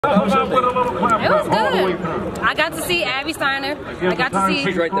see Abby Steiner. I got to see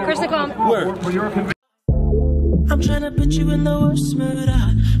Christian Coleman. I'm trying to put you in the worst mood.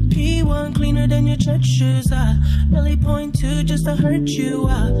 P1 cleaner than your church shoes. Really point to just to hurt you.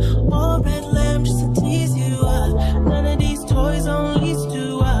 All red lamb just to tease you. None of these toys on lease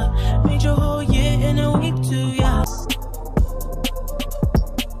to. Made your whole year in a week too. Yeah.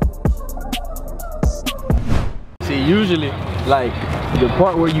 See, usually, like the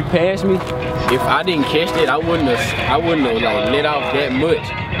part where you pass me, if I didn't catch that, I wouldn't have like let off that much.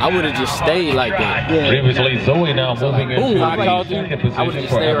 I would have just stayed like that. Yeah. Previously, Zoe now moving into the second position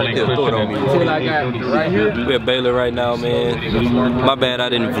for Emily Christian and right here. We're at Baylor right now, man. My bad I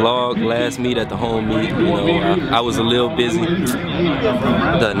didn't vlog last meet at the home meet. You know, I was a little busy.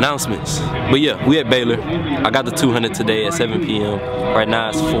 The announcements. But yeah, we at Baylor. I got the 200 today at 7 p.m. Right now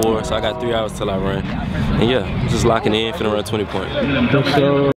it's 4, so I got 3 hours till I run. And yeah, just locking in, finna run 20 points.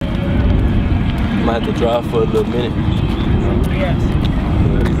 Might have to drive for a little minute.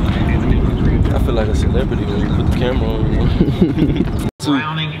 I feel like a celebrity when you put the camera on. So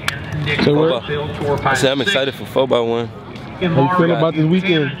I'm excited for 4x1. How you feel about this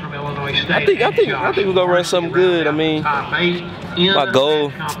weekend? I think we're gonna run something good. I mean, my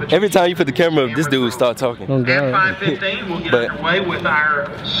goal. Every time you put the camera up, this dude will start talking. Oh God. But I think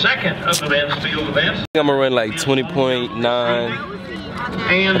I'm gonna run like 20.9.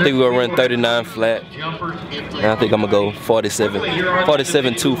 I think we're gonna run 39 flat. And I think I'm gonna go 47.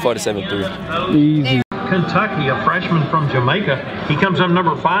 47.2, 47.3. Easy. Kentucky, a freshman from Jamaica. He comes up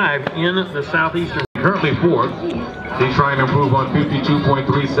number 5 in the Southeastern. Currently 4th. He's trying to improve on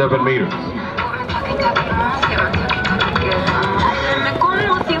 52.37 meters.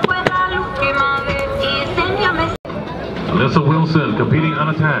 Alyssa Wilson competing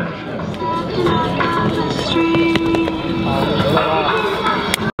unattached.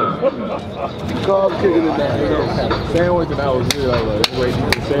 Sandwich and I was good. I was like, wait, you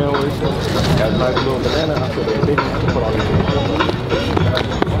can sandwich. Got a nice little banana. I put that big put on it.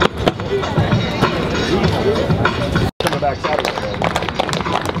 Coming back Saturday.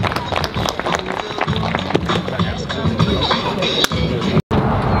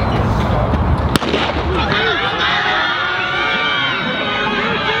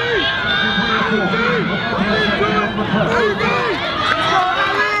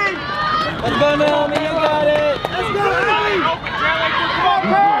 Let's go now, man, you got it. Let's go,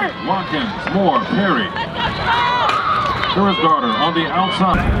 Watkins, Moore, Perry. Cyrus on the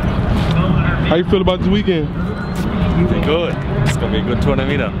outside. How you feel about this weekend? Good. It's gonna be a good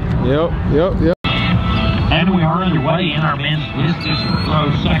tournament. Yep. And we are underway in our men's distance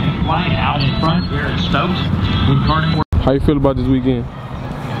throw second flight out in front here at Stokes with Cardinal. How you feel about this weekend?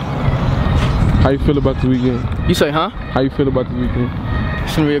 How you feel about this weekend? You say, huh? How you feel about this weekend?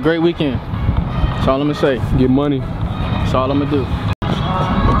 It's gonna be a great weekend. That's all I'm gonna say. Get money. That's all I'm gonna do.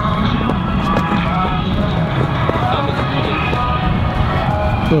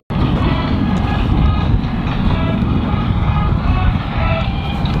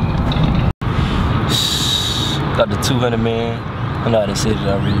 Got the 200, man. I know I done said it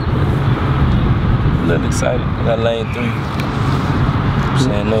already. A little excited. I got lane 3. I'm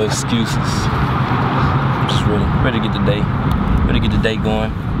saying no excuses. I'm just ready to get the day. Ready to get the day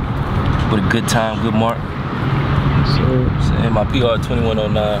going with a good time, good mark. So my PR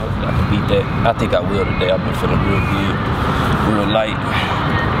 2109, I can beat that. I think I will today. I've been feeling real good, real light.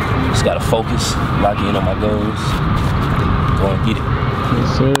 Just gotta focus, lock in on my goals, go and get it.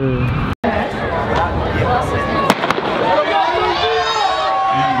 Yes, sir.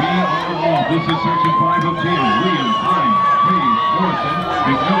 This is section 5 of 10. Williams, Hines, Hayes, Morrison,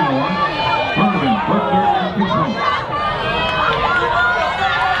 McMillan, Berman, Butler, and Control.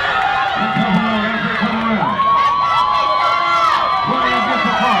 And come around. 20 against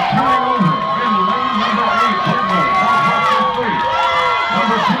the clock, turning over. In lane number 8, Butler, Northwestern State.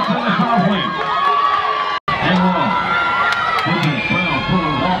 Number 6 in the south lane. And wrong. Williams, Brown,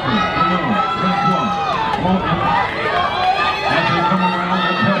 Fuller, Walker, Malone, Francois, Walton. As they come around,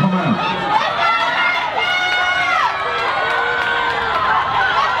 let's help them out.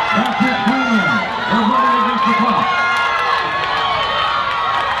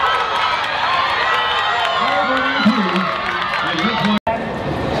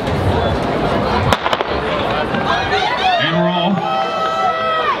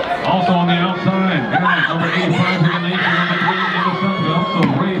 Also on the outside, guys, number 85 for the nation, number 3 in the Sunbelt, so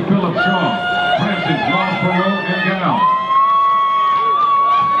Ray Phillips Shaw, Francis Ross Perot, and Gal.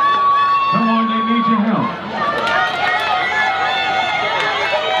 Come on, they need your help.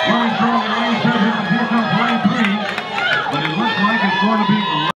 Very strong in lane 7, here comes lane 3, but it looks like it's going to be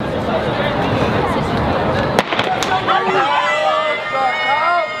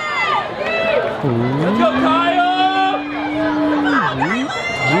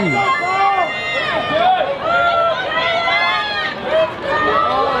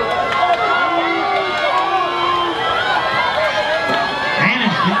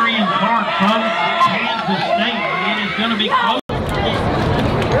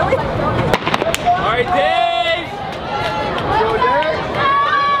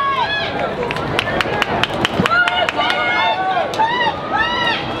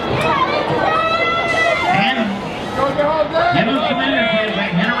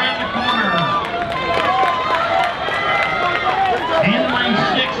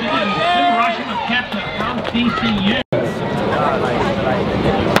TCU.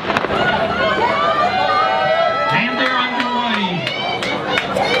 And they're underway.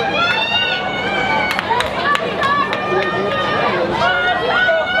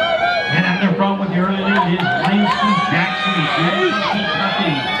 And out there front with the early lead is Langston Jackson,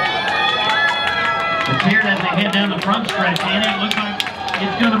 Kentucky. It's here as they head down the front stretch, and it looks like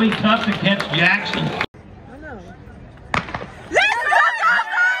it's going to be tough to catch Jackson.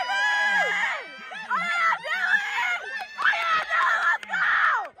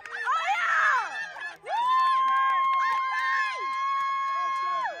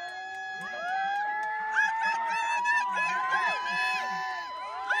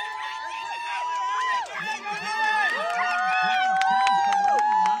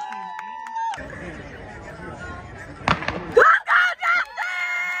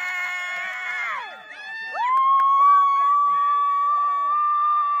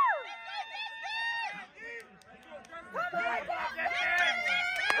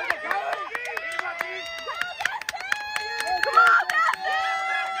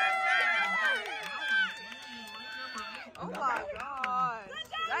 Oh my God,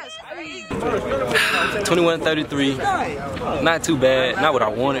 that's crazy. 21-33, not too bad, not what I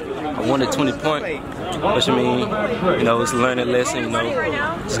wanted. I wanted 20 points, which I mean, you know, it's a learning lesson, you know,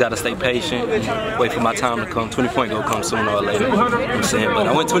 just gotta stay patient and wait for my time to come. 20 point gonna come sooner or later, you know what I'm saying? But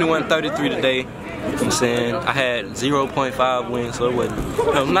I went 21-33 today, you know what I'm saying? I had 0.5 wins, so it wasn't,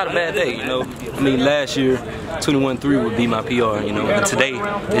 you know, not a bad day, you know. I mean, last year, 21-3 would be my PR, you know, and today,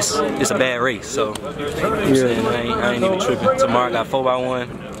 it's a bad race, so, you know what I'm saying? I ain't even tripping. Tomorrow I got 4x1,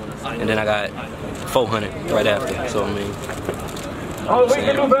 and then I got 400 right after, so I mean, you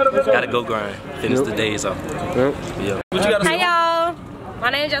know what I'm saying? Gotta go grind, finish the days off. Yeah. What you gotta say? Hey y'all, my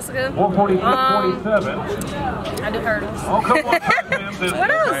name is Jessica. I do hurdles. What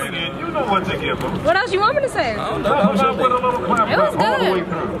else? What else you want me to say? I don't know. It was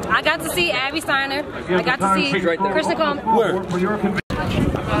good. I got to see Abby Steiner. I got to see Christian Coleman. Where? For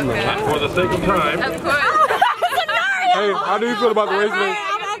the sake of time. Of course. Hey, how do you feel about the race today?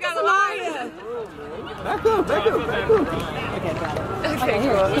 Back up. Okay,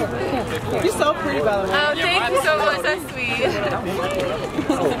 cool. You're so pretty, by the way. Oh, thank you so much. That's sweet.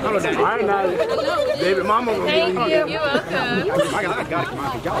 I ain't not. David, mama. Thank you. You're welcome. I got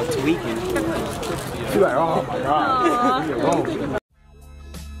it. Y'all tweaking. She's like, oh my God.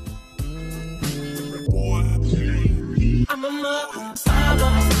 I'm a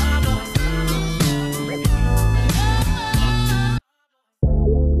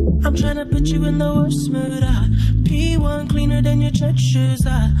I'm tryna put you in the worst mood. P1 cleaner than your church shoes.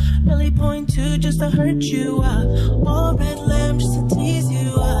 Really .2 just to hurt you. All red lamb just to tease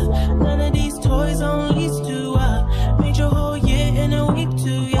you. None of these toys on lease to. Made your whole year in a week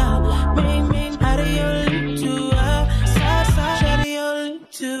too. Yeah, main out of your league too. Side out of your league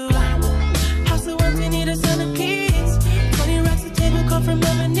too. House so empty, need a centerpiece. 20 racks a table cut from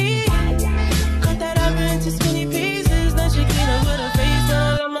ebony. Cut that apple into skinny pieces. Then she clean up with her face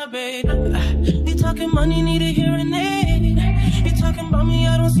down on my babe. You talking money, need a hearing aid. You talking about me,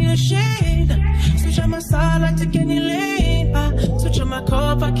 I don't see a shade. Switch on my side, like take any lane. Switch on my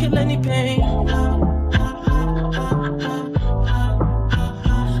car if I kill any pain.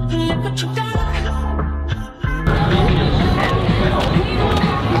 Look what you got.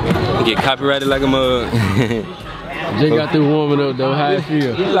 Get copyrighted like a mug. Jay got through warming up though, how it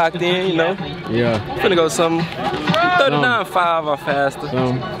feel? Locked in, you know. Yeah. Finna go some 39.5 or faster.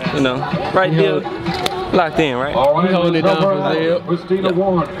 You know, right there. Locked in, right? All right, He holding it down for Zell. Christina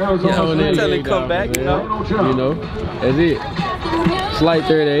Warren, Arizona Holding it Until down they come back, you know. You know, that's it. Slight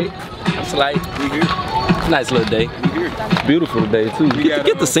 38. Slight, we here. Nice little day. Beautiful day too.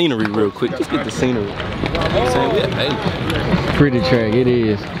 Get the scenery real quick. Just get the scenery. Pretty track, it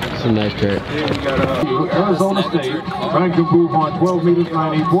is. It's a nice track. Arizona State trying to move on 12 meters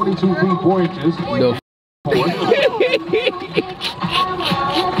 90, 42 feet 4 inches.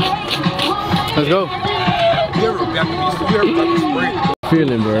 Let's go.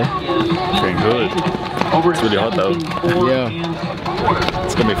 Feeling, bro. Pretty good. It's really hot though. Yeah.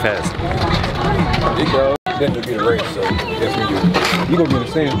 It's gonna be fast. Definitely be a race, so definitely you gonna be in the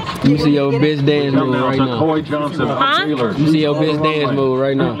sand. You see your best dance move right now. Coy Johnson, Taylor. You see your best dance move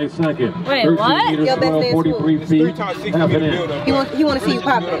right now. Second. Wait, what? Your best dance 43 feet, half an inch. He want to see you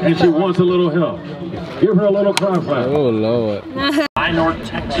pop it. And she wants a little help. Give her a little cry clap. Oh, Lord. North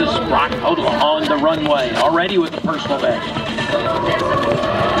Texas Rock on the runway, already with the personal best.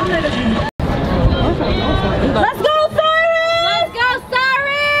 Let's go, Cyrus! Let's go,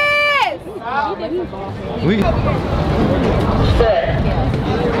 Cyrus!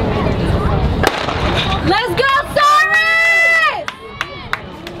 Let's go!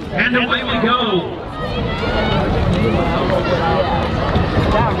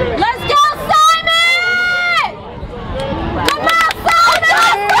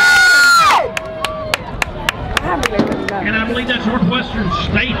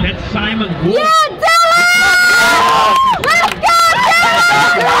 Northwestern State. That's Simon Wood. Yeah, Dylan! Let's go,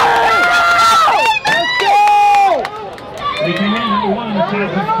 He came in number 1 in the season.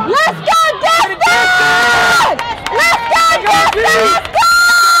 Let's go, Dustin! Let's go, Dustin! Let's go!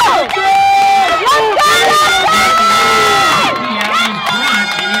 Let's go, Dustin!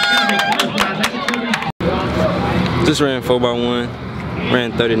 Just ran 4x1,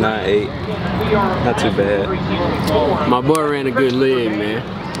 ran 39.8. Not too bad. My boy ran a good leg, man.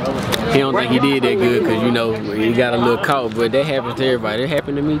 He don't think he did that good because, you know, he got a little caught, but that happens to everybody. It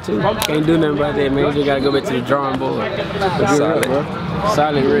happened to me too. Can't do nothing about that, man. You just gotta go back to the drawing board. Solid.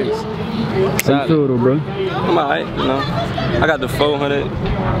 Solid race. How you feel though, bro? I'm alright, you know. I got the 400,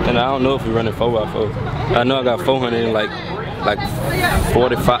 and I don't know if we're running 4x4. I know I got 400 in like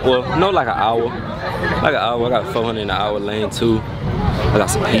 45, well, no, like an hour. Like an hour, I got 400 in an hour lane 2. I got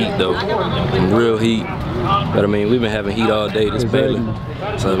some heat though, some real heat. But I mean, we've been having heat all day, this Baylor.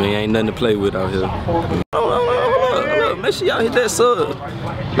 So I mean, ain't nothing to play with out here. Hold up. Make sure y'all hit that sub.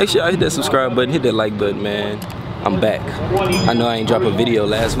 Make sure y'all hit that subscribe button, hit that like button, man. I'm back. I know I ain't dropped a video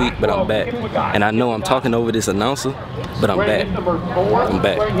last week, but I'm back. And I know I'm talking over this announcer, but I'm back. I'm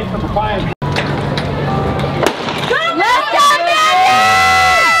back. Let's go,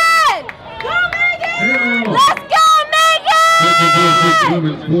 Megan! Let's go,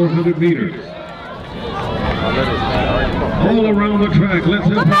 Megan! 400 meters. All around the track. Let's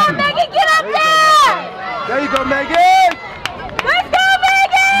have Come on, Megan, get up there! There you go, Megan! Let's go,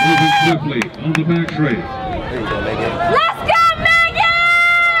 Megan! moving swiftly on the back straight. There you go, Megan. Let's go,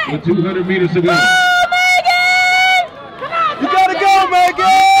 Megan! With 200 meters to go. Go, Megan! Come on, You gotta go,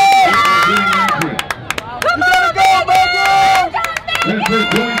 Megan! Come You on, gotta go, Megan! That's it,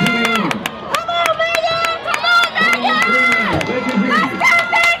 going to the arm. Come on, Megan! Come on, Megan! Let's go,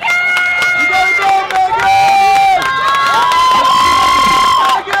 Megan! You gotta go, Megan!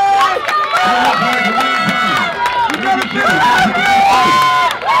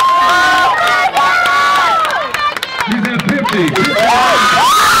 She's at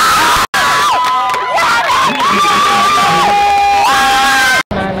 50.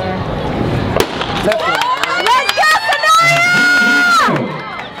 Let's go, Sanaria!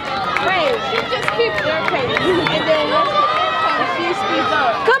 Wait, she just keeps her pace. And then once the end comes, she speeds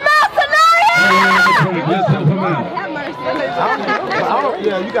up. Come on, Sanaria! Let's help him out. Have mercy.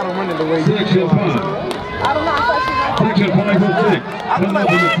 Yeah, you gotta run it the way you Section 5. I don't know. I thought she was Section 506. Come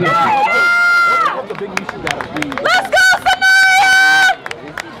up in the section. Let's go, Sanaria!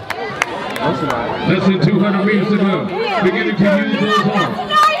 Less than 200 meters to go. Beginning to use those arms.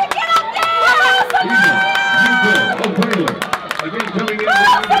 Sanaria, get up there! Of Baylor. Again coming in.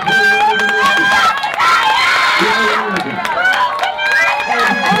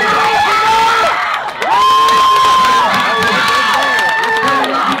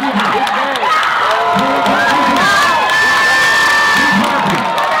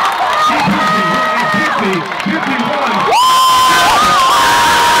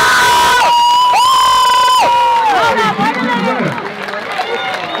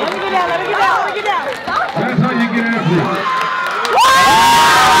 That's how you get after it.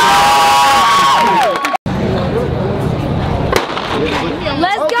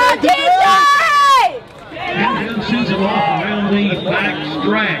 Let's go, DJ! And then sends it off around the back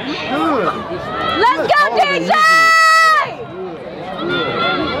stretch. Let's go, DJ!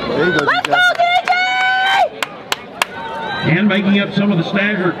 There you go, Let's go, DJ! And making up some of the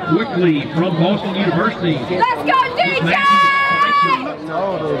stagger quickly from Boston University. Let's go, DJ!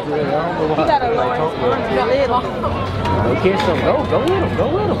 Okay, so go with him, go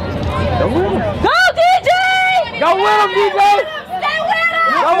with him. Go with him. Go, DJ! Go with him, DJ! Stay with him!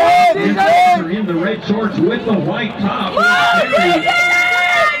 Go ahead, These DJ! guys are in the red shorts with the white top. Go, DJ!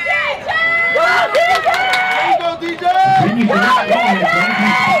 Go, DJ! Go, DJ! Continues to run forward,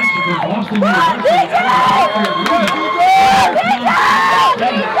 from Boston University.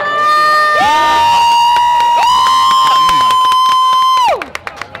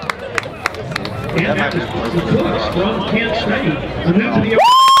 And that is Cooks from Kent State. And then to the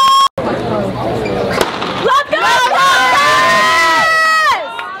Let's go, Cyrus!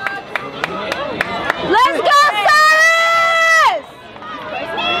 Let's go, Cyrus!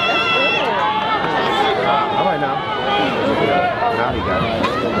 All right now. Now he got it.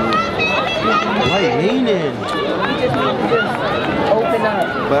 Why you leaning? Open up.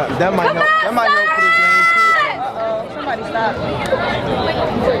 But that might help. That might help for the game too. Somebody stop.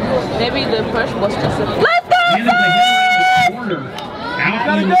 Maybe the push was just a... Let's go, And as they head around the corner,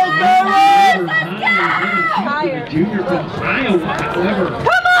 out in the junior from Iowa, however.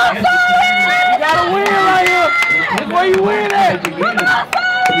 Come on, Cyrus! You gotta win right here. That's where you win at. Come on,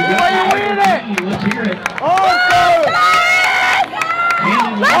 Let's hear it. On third!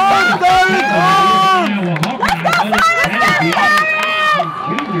 On third!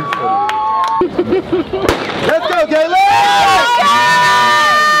 Let's go, Galen!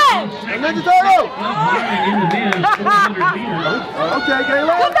 Ninja Turtle! Okay,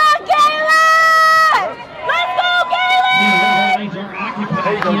 Galen! Come on, Galen! Let's go, Galen! There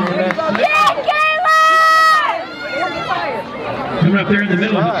you go, Galen. Yeah, Galen! Coming up there in the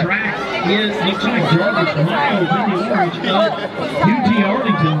middle of the track is, looks like Jarvis Miles in the orange of UT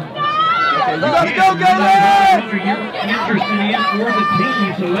Arlington. You gotta go, Galen! You're interested in for the team,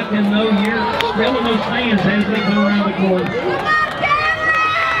 so let them know you're still in those stands as they come around the corner.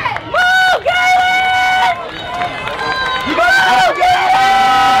 Move, Galen! You gotta go,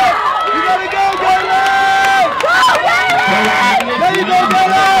 Galen! You gotta go, Galen! Go, Galen! There you go,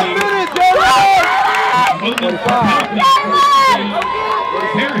 Galen! Finish, Galen!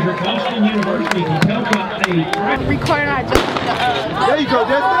 Here's your Boston University. He tells us a Recording our jump. There you go,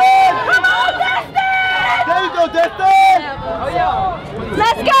 Destin! Come on, Destin! There you go, Destin!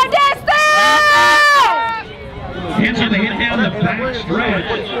 Let's go, Destin! And so they hit down the back stretch.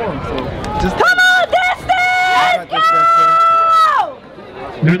 Come on, Destin! Go!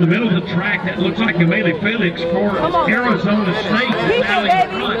 They're in the middle of the track. That looks like Amele Felix for Arizona State. Keep it, Now in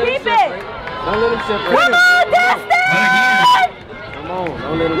baby. front. Keep it. Don't let him separate. Come on, Destin! But again, Come on,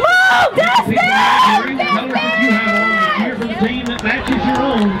 don't let him Move, Destin! the colors that you have on is here from the team that matches your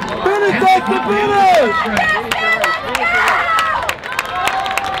own. Finish, Destin, finish!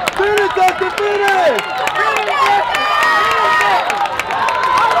 Finish, Destin, finish!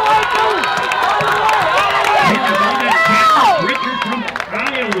 Richard from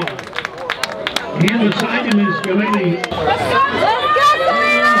Iowa. And beside him is Galeni. Let's go,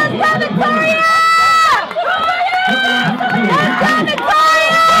 Serena! Let's go, Victoria!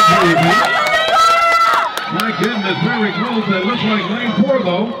 My goodness, very close. That looks like lane 4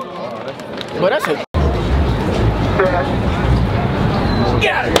 though. Well, that's a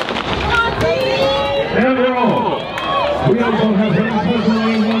And they're all. We also have lane 4 to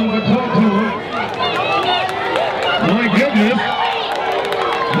lane 1, but talk to him. My goodness.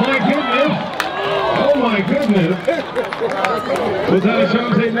 My goodness. Oh my goodness. Without a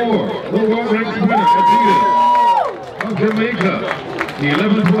Shante Moore, the world-ranked winner, competed from Jamaica. The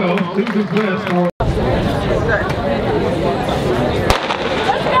 11-12, Susan Quest for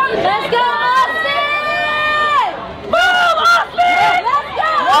Let's go, Austin! Move, Austin! Let's go,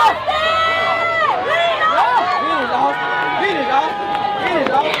 Austin!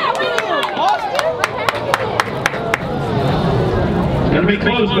 It's going to be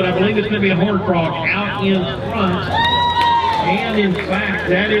close, but I believe it's going to be a horn frog out in front. And in fact,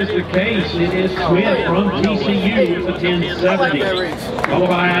 that is the case. It is Smith from TCU with the 1070. Followed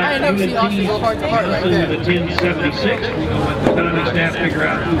by UNT's Johnson with the 1076. We'll let the timing staff figure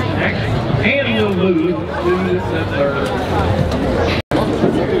out who's next. And we'll move to the third.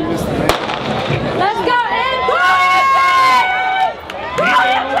 Let's go,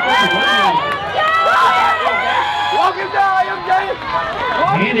 Walk him down, MJ!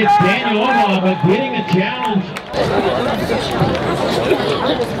 And it's Daniel Omaha getting a challenge.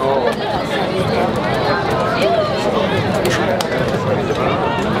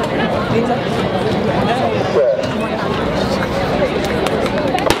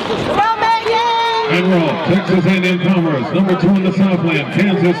 And we're off. Texas A&M Commerce, number 2 in the Southland,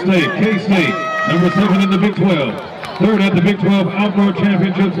 Kansas State, K-State, number 7 in the Big 12, 3rd at the Big 12 Outdoor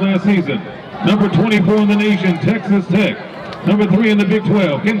Championships last season, number 24 in the nation, Texas Tech, number 3 in the Big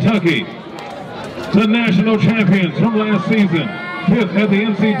 12, Kentucky, the national champions from last season, 5th at the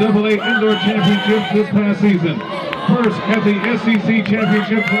NCAA Indoor Championships this past season, 1st at the SEC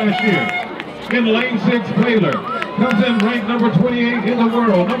Championships last year. In lane 6, Baylor comes in ranked number 28 in the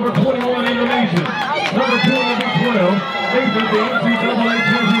world, number 21 in the nation, number 2 in the Big 12, 8th at the NCAA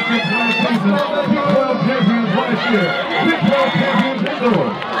Championships last season, Big 12 champions last year, Big 12 champions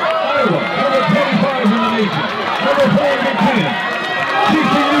indoor. Iowa, number 25 in the nation, number 4 in the Big 10.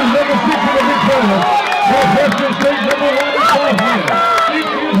 TCU, number 6 in the Big 12. Northwestern State, number 1 in Southland.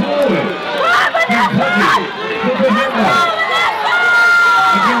 TCU's Louis. Kentucky, the Bahamas.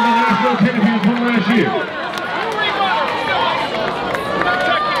 Again, the national champions from last year.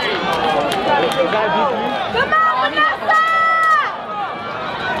 Come on, Vanessa!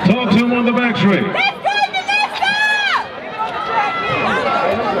 Talk to him on the back straight. Let's go, Vanessa!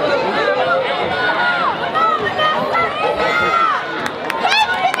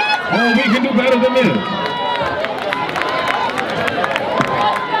 Oh, we can do better than this.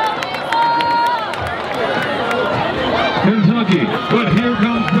 Kentucky, but here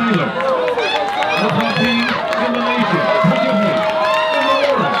comes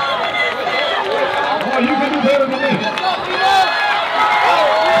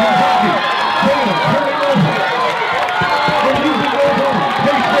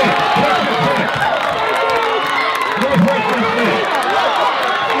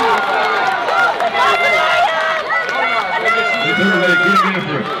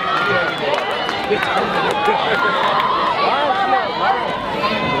effort.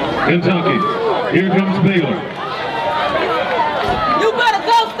 Kentucky, here comes Baylor. You better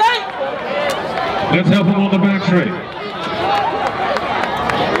go, State! Let's help him on the back straight.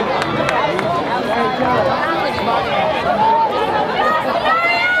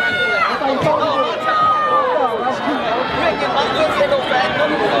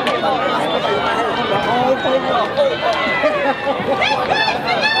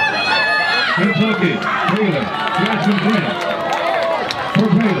 Kentucky, Baylor, Jackson Grant. For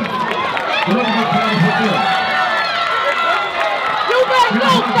Baylor. 11 pounds for Bill. You better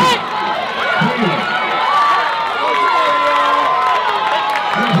go, State! Baylor.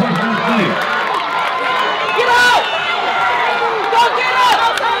 Northwestern State. Get out! Go get up!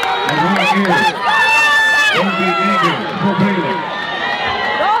 And right here, don't be eager for Baylor.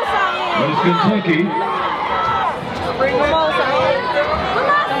 But it's Kentucky.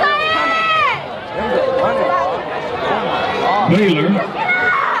 Baylor.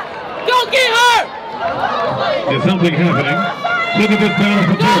 Go get her! Is something happening? Look at this battle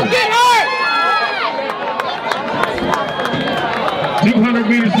for Go third. get her! 200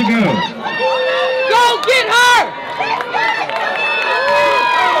 meters to go. Go get her!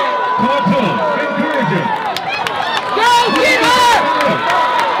 Cartel, encourage him. Go get her!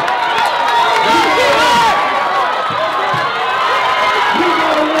 Go get her! You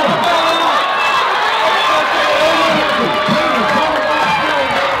gotta win.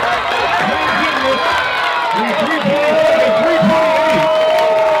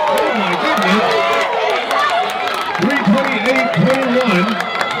 Oh my goodness. 328.21.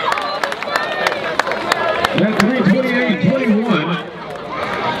 That's 328.21.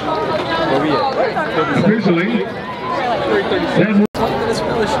 Where we at? Officially.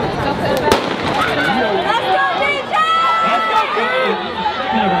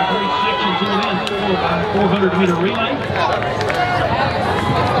 That Section to the end, 400-meter relay.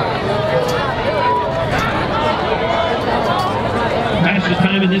 Fastest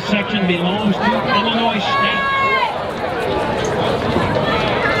time in this section belongs to Illinois State.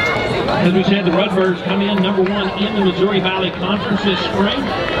 As we said, the Redbirds come in number 1 in the Missouri Valley Conference this spring.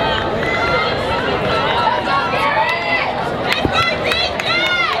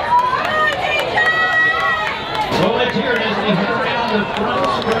 So let's hear it as they head around the front,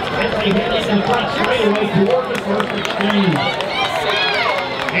 as they head into the front straightaway toward the first exchange.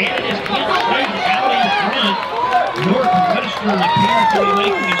 And it is Kent State out in front. Northwestern appears to be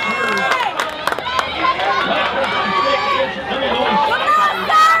making a serve. Northwestern State is Illinois State.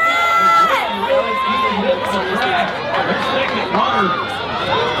 Really even with the track. Their second runner.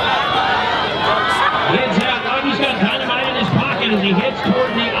 Heads out. Oh, he's got dynamite in his pocket as he heads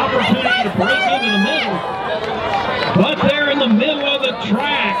toward the opportunity to break into the middle. But they're in the middle of the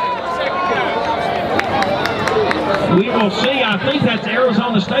track. We will see. I think that's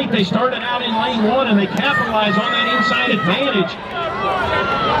Arizona State. They started out in lane 1 and they capitalized on that inside advantage.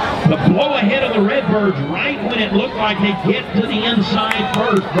 The blow ahead of the Redbirds right when it looked like they get to the inside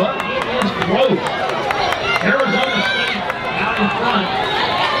first, but it is close. Arizona State out in front.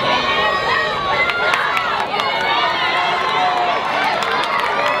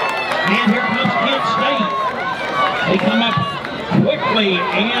 And here comes Kent State. They come up quickly,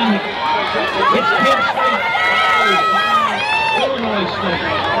 and it's Kent State. Illinois State.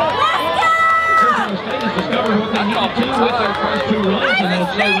 Arizona State has discovered what they needed to with their first 2 runs, and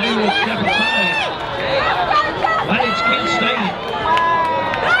they'll say they will step aside. But it's Kent State,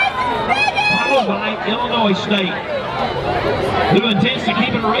 followed by Illinois State, who intends to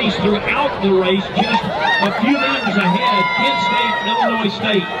keep it a race throughout the race, just a few meters ahead. Kent State, Illinois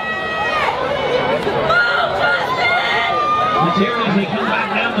State. Let's hear it as they come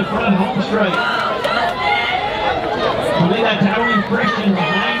back down the front home straight. I believe that's Howard Christian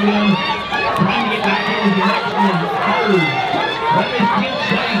behind him, trying to get back into the next one. That is Kent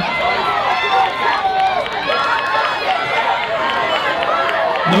State.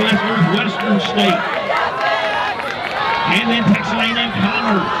 No, that's Northwestern State. And then Texas A&M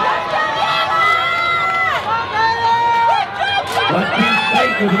Commerce. But Kent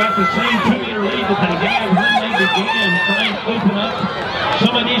State was about the same 2-meter lead that they had when they began trying to open up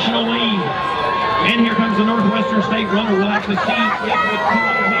some additional lead. And here comes the Northwestern State runner. We'll have to see if with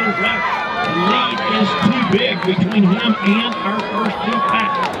 200 meters left, the lead is too big between him and our first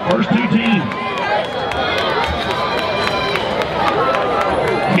two teams.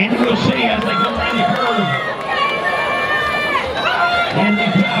 And we'll see as they go around the curve. And the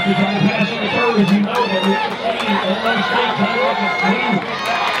top is on the pass on the curve, as you know that we've seen Illinois State come up with 2.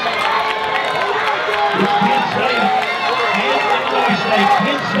 It's Kent State and Illinois State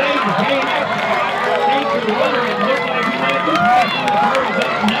Penn State came up the runner and looked like he might be passing the curve,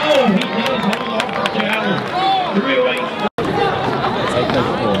 but no, he does hold off for challenge. 308.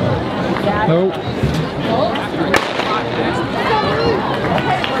 Nope.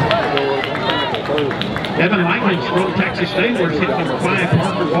 Devin Lightning's from Texas State, where he's hit number 5,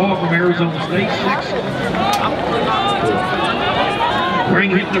 Parker Ball from Arizona State, 6.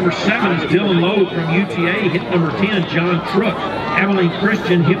 Wearing hit number 7 is Dylan Lowe from UTA, hit number 10, John Truck. Abilene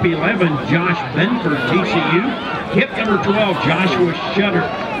Christian, hip 11, Josh Benford, TCU. Hip number 12, Joshua Shutter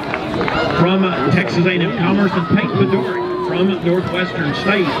from Texas A&M Commerce, and Peyton Bedori from Northwestern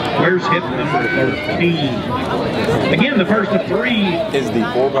State, wears hip number 13. Again, the first of 3 is the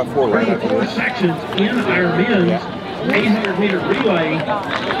 4x4 right? 4 sections in our men's 800-meter relay.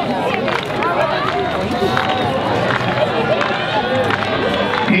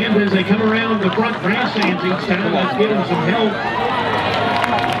 And as they come around the front grandstands each time, let's give them some help.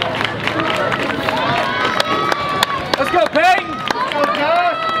 Let's go, Peyton!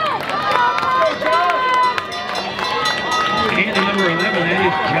 And number 11, that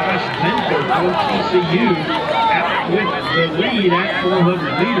is Josh Benford from TCU, out with the lead at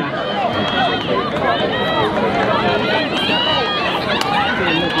 400 meters.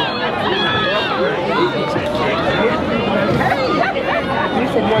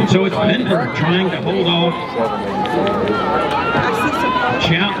 And so it's Benford trying to hold off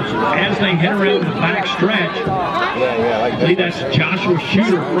Challenge as they head around the back stretch. I believe that's Joshua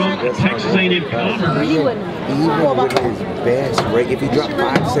Shooter from Texas A&M Commerce. Even with his best break, if he dropped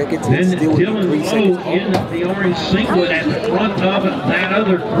 5 seconds, then still Dylan Lowe in the orange singlet at the front of that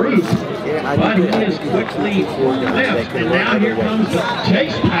other group. But he is quickly left. And now here comes the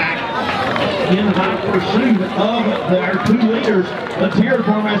chase pack in hot pursuit of our 2 leaders. Let's hear it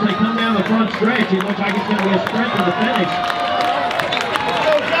for them as they come down the front stretch. It looks like it's going to be a sprint to the finish.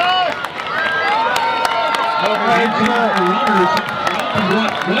 Runners from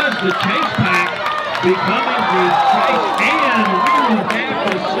what was the chase pack becoming the chase, and we will have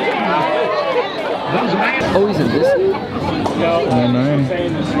to see those last. Oh, he's in this?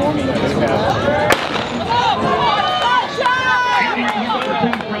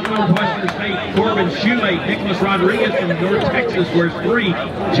 From Northwestern State, Corbin Shoeley, Nicholas Rodriguez from North Texas wears 3.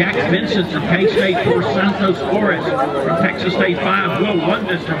 Jack Vincent from K-State 4. Santos Flores from Texas State 5. Will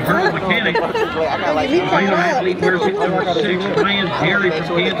Lundis from Hurdle Mechanic. Baylor athlete wears hit number 6. Ryan Jerry from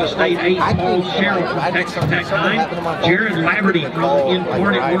Kansas State 8. Paul Sherrill from Texas Tech 9. Jared Laverty from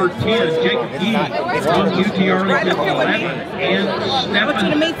Incarnate Word 10. Jacob Yee from UT Arlington 11. And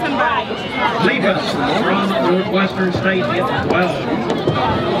Stephen Levis from Northwestern State hit 12.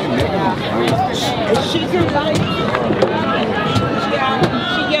 She's your life.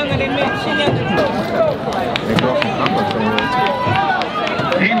 She's younger than me. She's younger than me.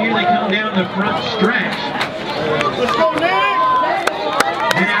 And here they come down the front stretch. Let's go, Nick!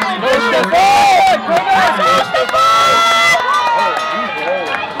 And out in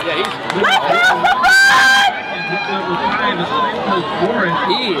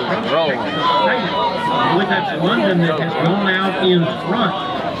He is rolling. With that London that has gone out in front.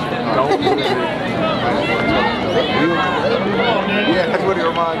 Yeah, that's what it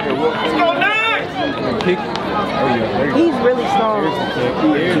reminds me of. Let's go next! He's really strong.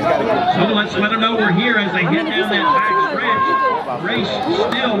 So let's let them know we're here as they head down that back stretch. Race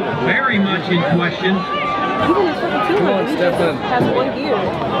still very much in question. Even at 22, he just has 1 gear.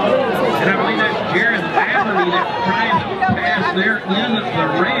 And I believe that's Jared Laverty that's trying to pass there in the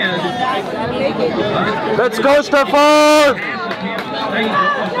red. Let's go, Stefan!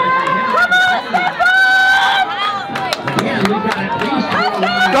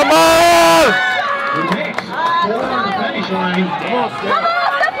 Come on!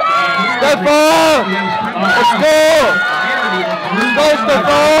 Stefan! Let's go! Let's go,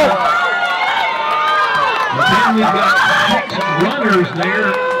 Stefan! Then we've got 6 runners there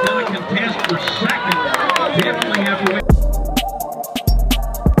going to contest for second. Definitely have to wait.